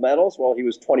 2 gold medals. Well, he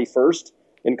was 21st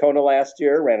in Kona last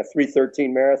year, ran a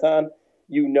 3:13 marathon.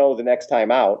 The next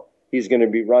time out, he's going to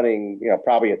be running,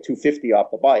 probably a 2:50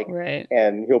 off the bike, right,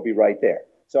 and he'll be right there.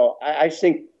 So I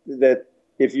think that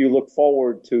if you look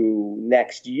forward to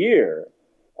next year,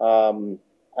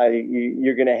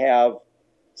 you're going to have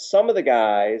some of the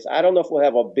guys. I don't know if we'll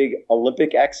have a big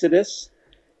Olympic exodus,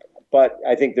 but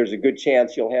I think there's a good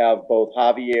chance you'll have both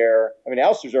Javier. I mean,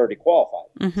 Alistair's already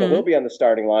qualified, so he'll be on the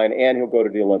starting line and he'll go to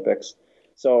the Olympics.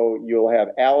 So you'll have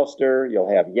Alistair, you'll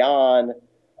have Jan,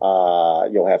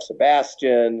 you'll have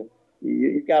Sebastian.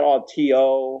 You've got all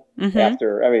T.O.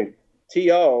 after. I mean,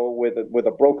 T.O. with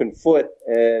a broken foot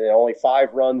and only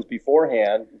 5 runs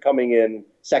beforehand, coming in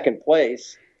second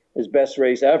place, his best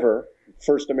race ever,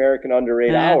 first American under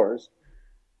 8 hours.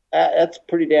 That's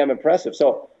pretty damn impressive.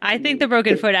 So I think the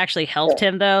broken foot actually helped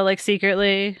him, though, like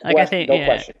secretly. Like I think, no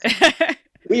question.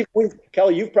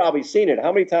 Kelly, you've probably seen it.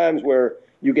 How many times where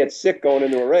you get sick going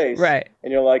into a race, right,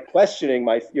 and you're like questioning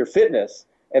your fitness,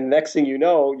 and the next thing you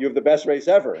know, you have the best race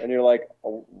ever, and you're like,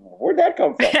 oh, where'd that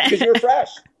come from? Because you're fresh.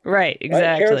 Right,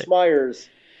 exactly. Karen Smyers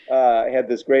had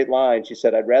this great line. She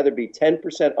said, "I'd rather be 10%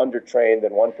 undertrained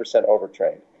than 1%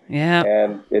 overtrained." Yeah,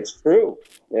 and it's true.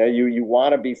 You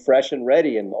want to be fresh and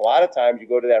ready, and a lot of times you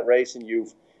go to that race and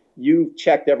you've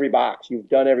checked every box, you've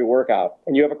done every workout,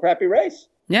 and you have a crappy race.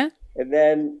 Yeah, and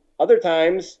then other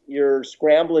times you're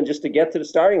scrambling just to get to the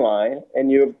starting line,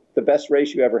 and you have the best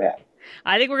race you ever had.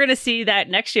 I think we're going to see that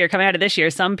next year coming out of this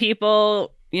year. Some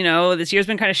people, this year's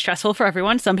been kind of stressful for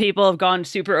everyone. Some people have gone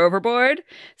super overboard.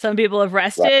 Some people have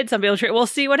rested. Right. Some people, we'll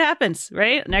see what happens,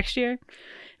 right? Next year.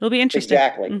 It'll be interesting.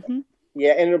 Exactly. Mm-hmm.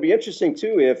 Yeah, and it'll be interesting,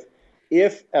 too,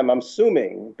 if I'm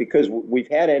assuming, because we've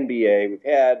had NBA, we've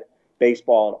had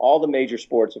baseball, and all the major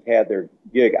sports have had their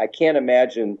gig, I can't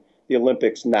imagine the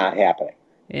Olympics not happening.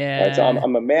 Yeah. Right? So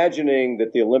I'm imagining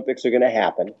that the Olympics are going to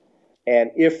happen.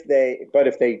 And if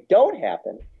they don't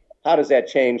happen, how does that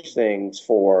change things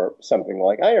for something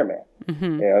like Ironman?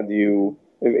 Mm-hmm.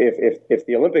 If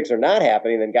the Olympics are not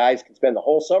happening, then guys can spend the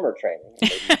whole summer training,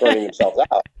 burning themselves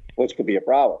out, which could be a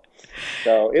problem.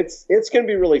 So it's going to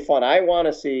be really fun. I want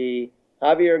to see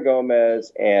Javier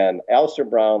Gomez and Alistair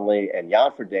Brownlee and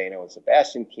Jan Frodeno and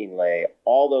Sebastian Kienle,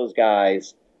 all those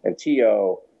guys, and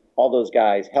T.O., all those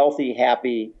guys healthy,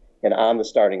 happy, and on the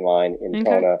starting line in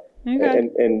Kona. Okay.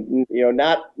 And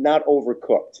not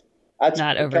overcooked.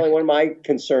 Kelly, one of my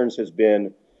concerns has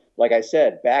been, like I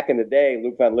said, back in the day,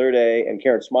 Luc van Lierde and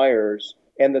Karen Smyers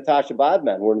and Natasha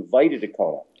Bodman were invited to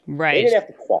Kona. Right. They didn't have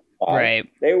to qualify. Right.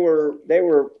 They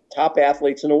were top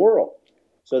athletes in the world,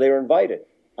 so they were invited.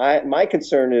 My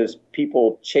concern is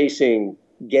people chasing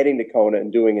getting to Kona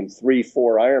and doing in 3-4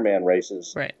 Ironman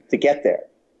races to get there,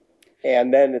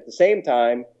 and then at the same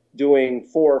time doing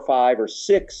 4 or 5 or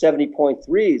 6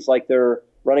 70.3s like they're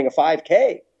running a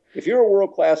 5K. If you're a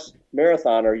world-class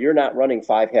marathoner, you're not running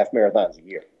 5 half marathons a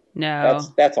year. No.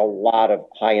 That's a lot of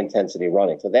high intensity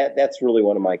running. So that's really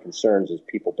one of my concerns is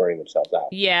people burning themselves out.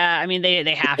 Yeah, I mean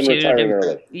they have and to. Retiring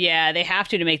early. Yeah, they have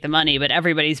to make the money, but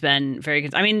everybody's been very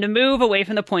good. I mean, the move away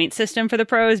from the point system for the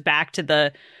pros back to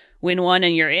the win one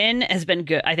and you're in has been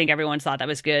good. I think everyone's thought that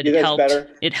was good. It helped. Better?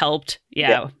 It helped.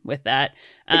 Yeah, with that.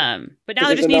 But now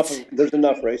there's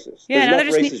enough races. Yeah,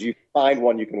 there's enough races. You find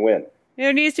one you can win.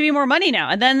 There needs to be more money now,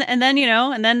 and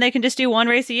then they can just do one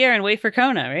race a year and wait for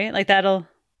Kona, right? Like that'll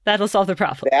solve the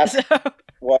problem.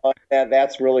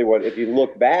 That's really what. If you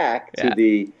look back to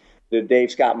the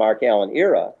Dave Scott, Mark Allen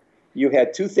era, you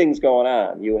had two things going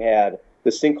on. You had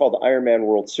this thing called the Ironman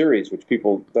World Series, which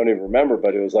people don't even remember,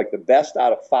 but it was like the best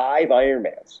out of 5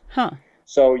 Ironmans. Huh.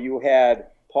 So you had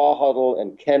Paul Huddle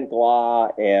and Ken Glah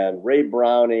and Ray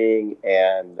Browning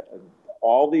and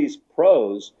all these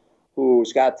pros who,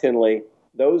 Scott Tinley,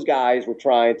 those guys were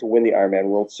trying to win the Ironman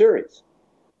World Series.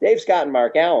 Dave Scott and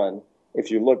Mark Allen, if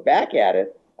you look back at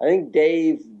it, I think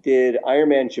Dave did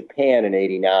Ironman Japan in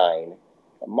 '89.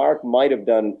 Mark might have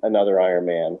done another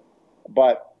Ironman,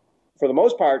 but for the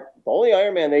most part, the only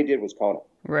Ironman they did was Kona.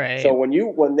 Right. So when you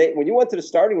went to the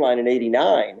starting line in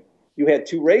 '89, you had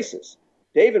 2 races.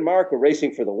 Dave and Mark were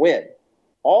racing for the win.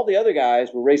 All the other guys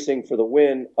were racing for the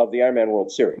win of the Ironman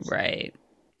World Series. Right.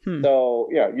 So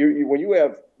you when you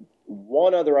have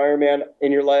one other Ironman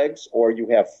in your legs, or you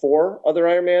have 4 other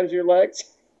Ironmans in your legs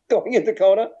going into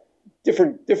Kona,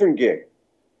 different gig.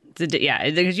 Yeah,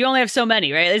 because you only have so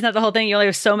many, right? Isn't that the whole thing? You only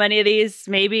have so many of these,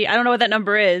 maybe. I don't know what that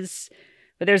number is,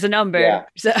 but there's a number. Yeah.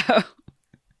 So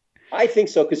I think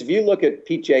so, because if you look at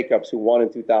Pete Jacobs, who won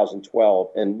in 2012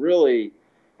 and really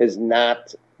has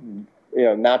not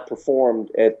performed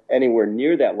at anywhere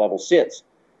near that level since,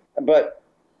 but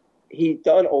he's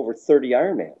done over 30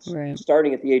 Ironmans,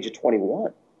 starting at the age of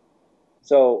 21.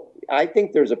 So I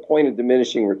think there's a point of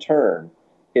diminishing return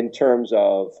in terms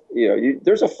of,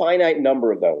 there's a finite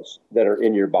number of those that are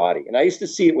in your body. And I used to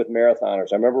see it with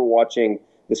marathoners. I remember watching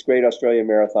this great Australian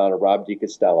marathoner, Rob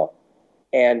DiCostello,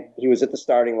 and he was at the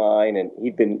starting line, and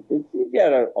he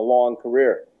had a long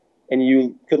career. And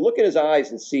you could look at his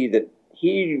eyes and see that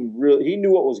he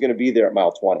knew what was going to be there at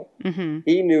mile 20. Mm-hmm.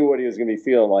 He knew what he was going to be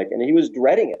feeling like, and he was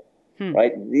dreading it.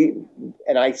 Right.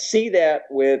 And I see that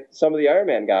with some of the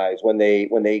Ironman guys when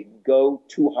they go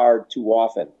too hard too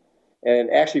often. And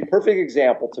actually, perfect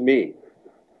example to me,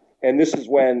 and this is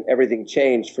when everything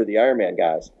changed for the Ironman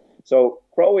guys. So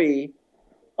Crowe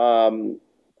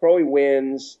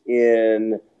wins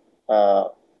in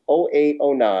 08,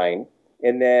 09,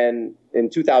 and then in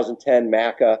 2010,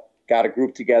 Macca got a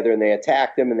group together and they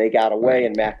attacked him and they got away,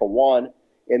 and Macca won.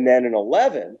 And then in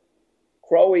 11,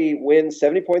 Crowe wins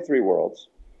 70.3 Worlds.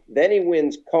 Then he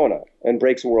wins Kona and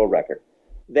breaks a world record.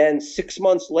 Then 6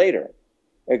 months later,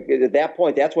 at that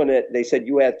point, that's when they said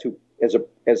you had to,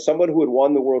 as someone who had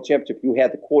won the world championship, you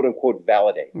had to quote unquote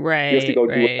validate. Right. You have to go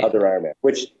do another Ironman,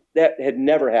 which that had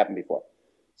never happened before.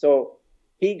 So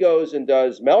he goes and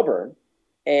does Melbourne,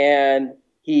 and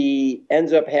he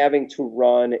ends up having to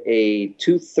run a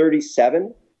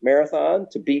 2:37 marathon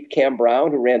to beat Cam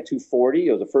Brown, who ran 2:40.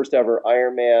 It was the first ever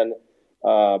Ironman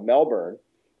Melbourne.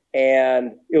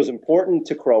 And it was important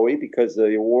to Crowe because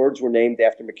the awards were named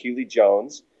after McKeely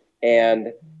Jones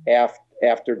and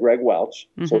after Greg Welch.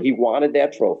 Mm-hmm. So he wanted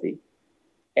that trophy.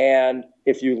 And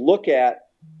if you look at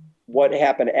what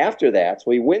happened after that,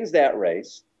 so he wins that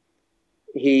race.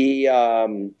 He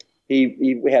had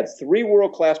 3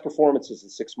 world-class performances in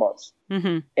 6 months.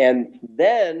 Mm-hmm. And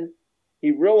then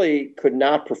he really could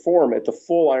not perform at the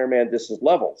full Ironman distance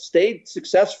level. Stayed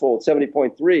successful at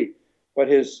 70.3, but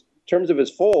in terms of his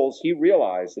fulls, he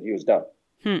realized that he was done,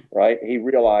 right? He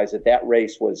realized that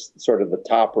race was sort of the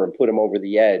topper and put him over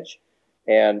the edge.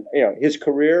 And, his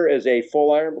career as a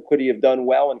full Ironman, could he have done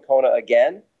well in Kona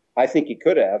again? I think he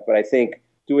could have, but I think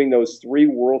doing those 3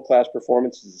 world-class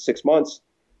performances in 6 months,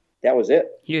 that was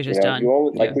it. You're just done. You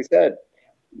only, like we said,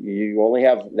 you only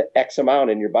have the X amount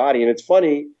in your body. And it's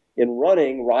funny, in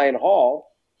running, Ryan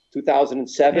Hall,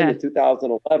 2007 to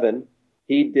 2011,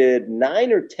 he did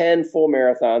 9 or 10 full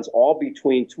marathons, all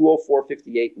between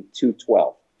 2:04:58 and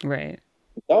 2:12. Right.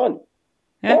 Done.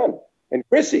 And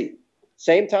Chrissy,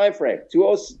 same time frame,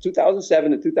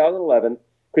 2007 to 2011.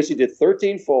 Chrissy did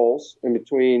 13 fulls in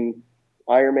between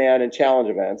Ironman and challenge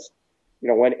events.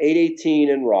 Went 8:18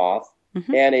 in Roth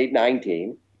and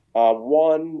 8:19.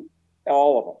 Won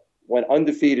all of them. Went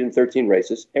undefeated in 13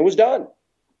 races and was done.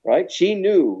 Right? She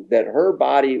knew that her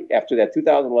body, after that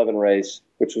 2011 race,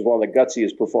 which was one of the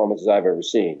gutsiest performances I've ever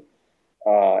seen,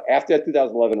 after that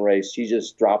 2011 race, she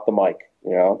just dropped the mic,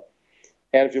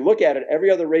 And if you look at it, every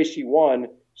other race she won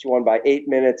by 8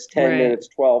 minutes, 10 minutes,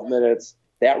 12 minutes.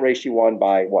 That race she won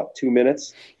by, 2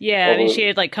 minutes? Yeah, I mean, she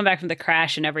had like come back from the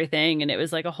crash and everything, and it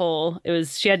was like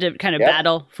she had to kind of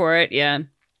battle for it, yeah.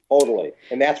 Totally,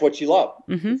 and that's what she loved.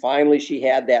 Mm-hmm. Finally, she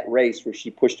had that race where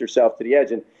she pushed herself to the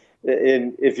edge. And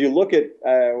if you look at,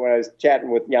 when I was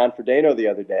chatting with Jan Frodeno the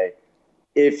other day,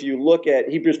 if you look at,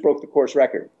 he just broke the course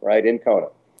record, right, in Kona.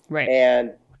 Right.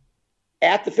 And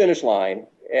at the finish line,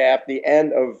 at the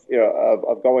end of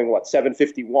going,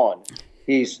 7:51,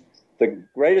 he's the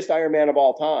greatest Ironman of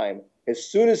all time. As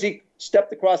soon as he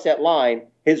stepped across that line,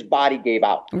 his body gave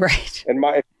out. Right. And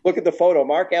look at the photo.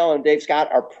 Mark Allen and Dave Scott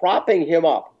are propping him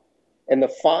up. And the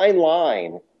fine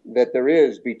line that there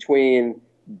is between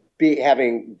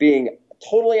being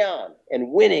totally on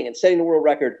and winning and setting the world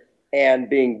record and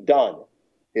being done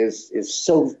is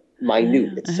so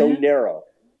minute. It's so narrow.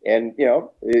 And,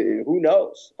 who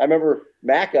knows? I remember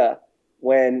Macca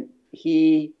when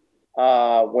he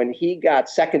got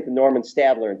second to Norman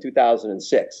Stadler in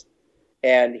 2006,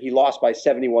 and he lost by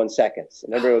 71 seconds.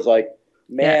 And everybody was like,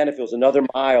 man, if it was another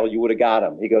mile, you would have got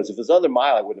him. He goes, if it was another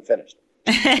mile, I wouldn't have finished.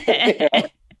 I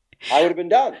would have been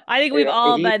done. I think we've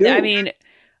all been there. I mean,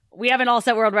 we haven't all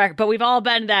set world record, but we've all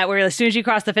been that where as soon as you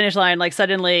cross the finish line, like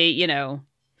suddenly,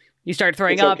 you start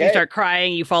throwing up, you start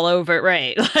crying, you fall over.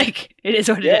 Right. Like it is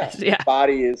what it is. Yeah.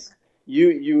 Body is,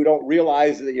 you don't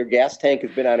realize that your gas tank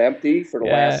has been on empty for the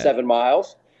last 7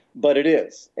 miles, but it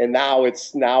is. And now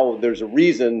there's a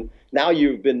reason. Now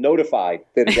you've been notified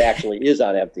that it actually is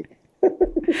on empty.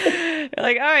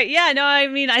 Like, all right. Yeah, no, I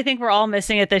mean, I think we're all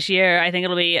missing it this year. I think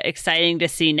it'll be exciting to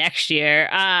see next year.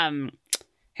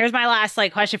 Here's my last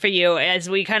question for you as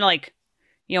we kind of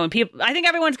when people, I think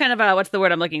everyone's kind of, what's the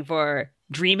word I'm looking for?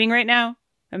 Dreaming right now,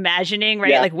 imagining,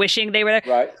 right? Yeah. Like wishing they were there.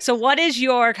 Right. So what is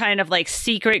your kind of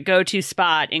secret go-to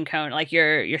spot in Kona? Like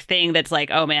your thing that's like,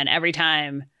 oh man, every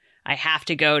time I have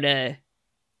to go to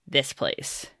this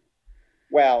place.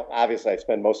 Well, obviously I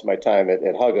spend most of my time at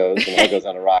Huggos and Huggos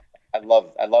on a Rock. I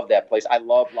love that place. I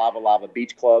love Lava Lava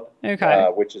Beach Club,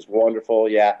 which is wonderful.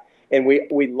 Yeah. And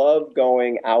we love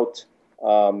going out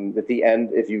at the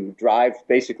end. If you drive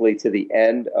basically to the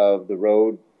end of the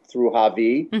road through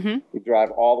Hawi, you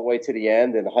drive all the way to the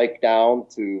end and hike down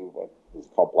to what's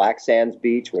called Black Sands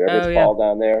Beach, whatever it's called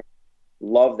down there.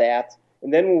 Love that.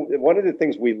 And then one of the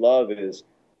things we love is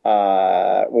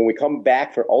when we come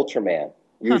back for Ultraman,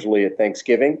 usually at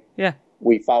Thanksgiving,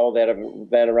 we follow that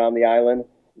event around the island.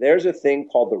 There's a thing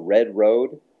called the Red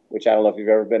Road, which I don't know if you've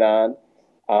ever been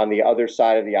on the other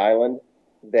side of the island,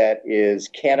 that is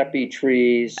canopy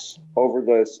trees over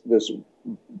this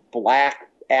black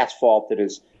asphalt that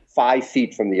is 5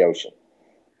 feet from the ocean.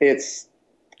 It's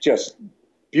just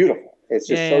beautiful. It's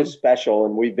just so special.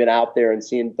 And we've been out there and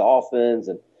seen dolphins,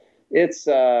 and it's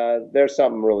there's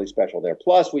something really special there.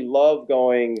 Plus, we love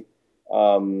going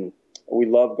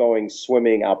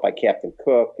swimming out by Captain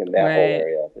Cook and that whole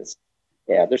area.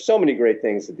 There's so many great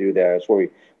things to do there. It's where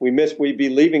we'd be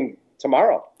leaving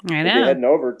tomorrow. I know. We'd be heading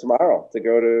over tomorrow to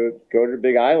go to the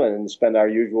Big Island and spend our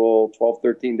usual 12,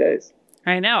 13 days.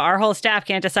 I know. Our whole staff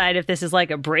can't decide if this is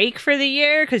like a break for the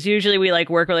year, because usually we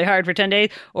work really hard for 10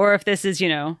 days, or if this is,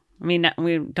 we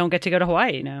don't get to go to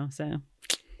Hawaii now, so.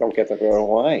 Don't get to go to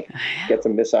Hawaii. Get to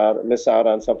miss out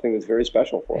on something that's very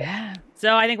special for us. Yeah.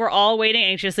 So I think we're all waiting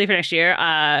anxiously for next year.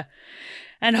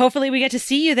 And hopefully we get to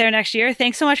see you there next year.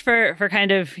 Thanks so much for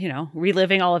kind of,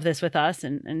 reliving all of this with us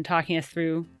and talking us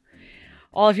through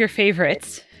all of your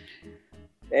favorites.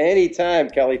 Anytime,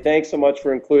 Kelly. Thanks so much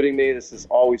for including me. This is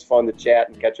always fun to chat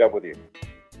and catch up with you.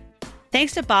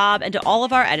 Thanks to Bob and to all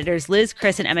of our editors, Liz,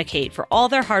 Chris, and Emma Kate, for all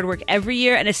their hard work every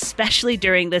year, and especially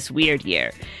during this weird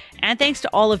year. And thanks to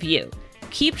all of you.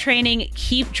 Keep training,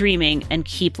 keep dreaming, and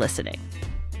keep listening.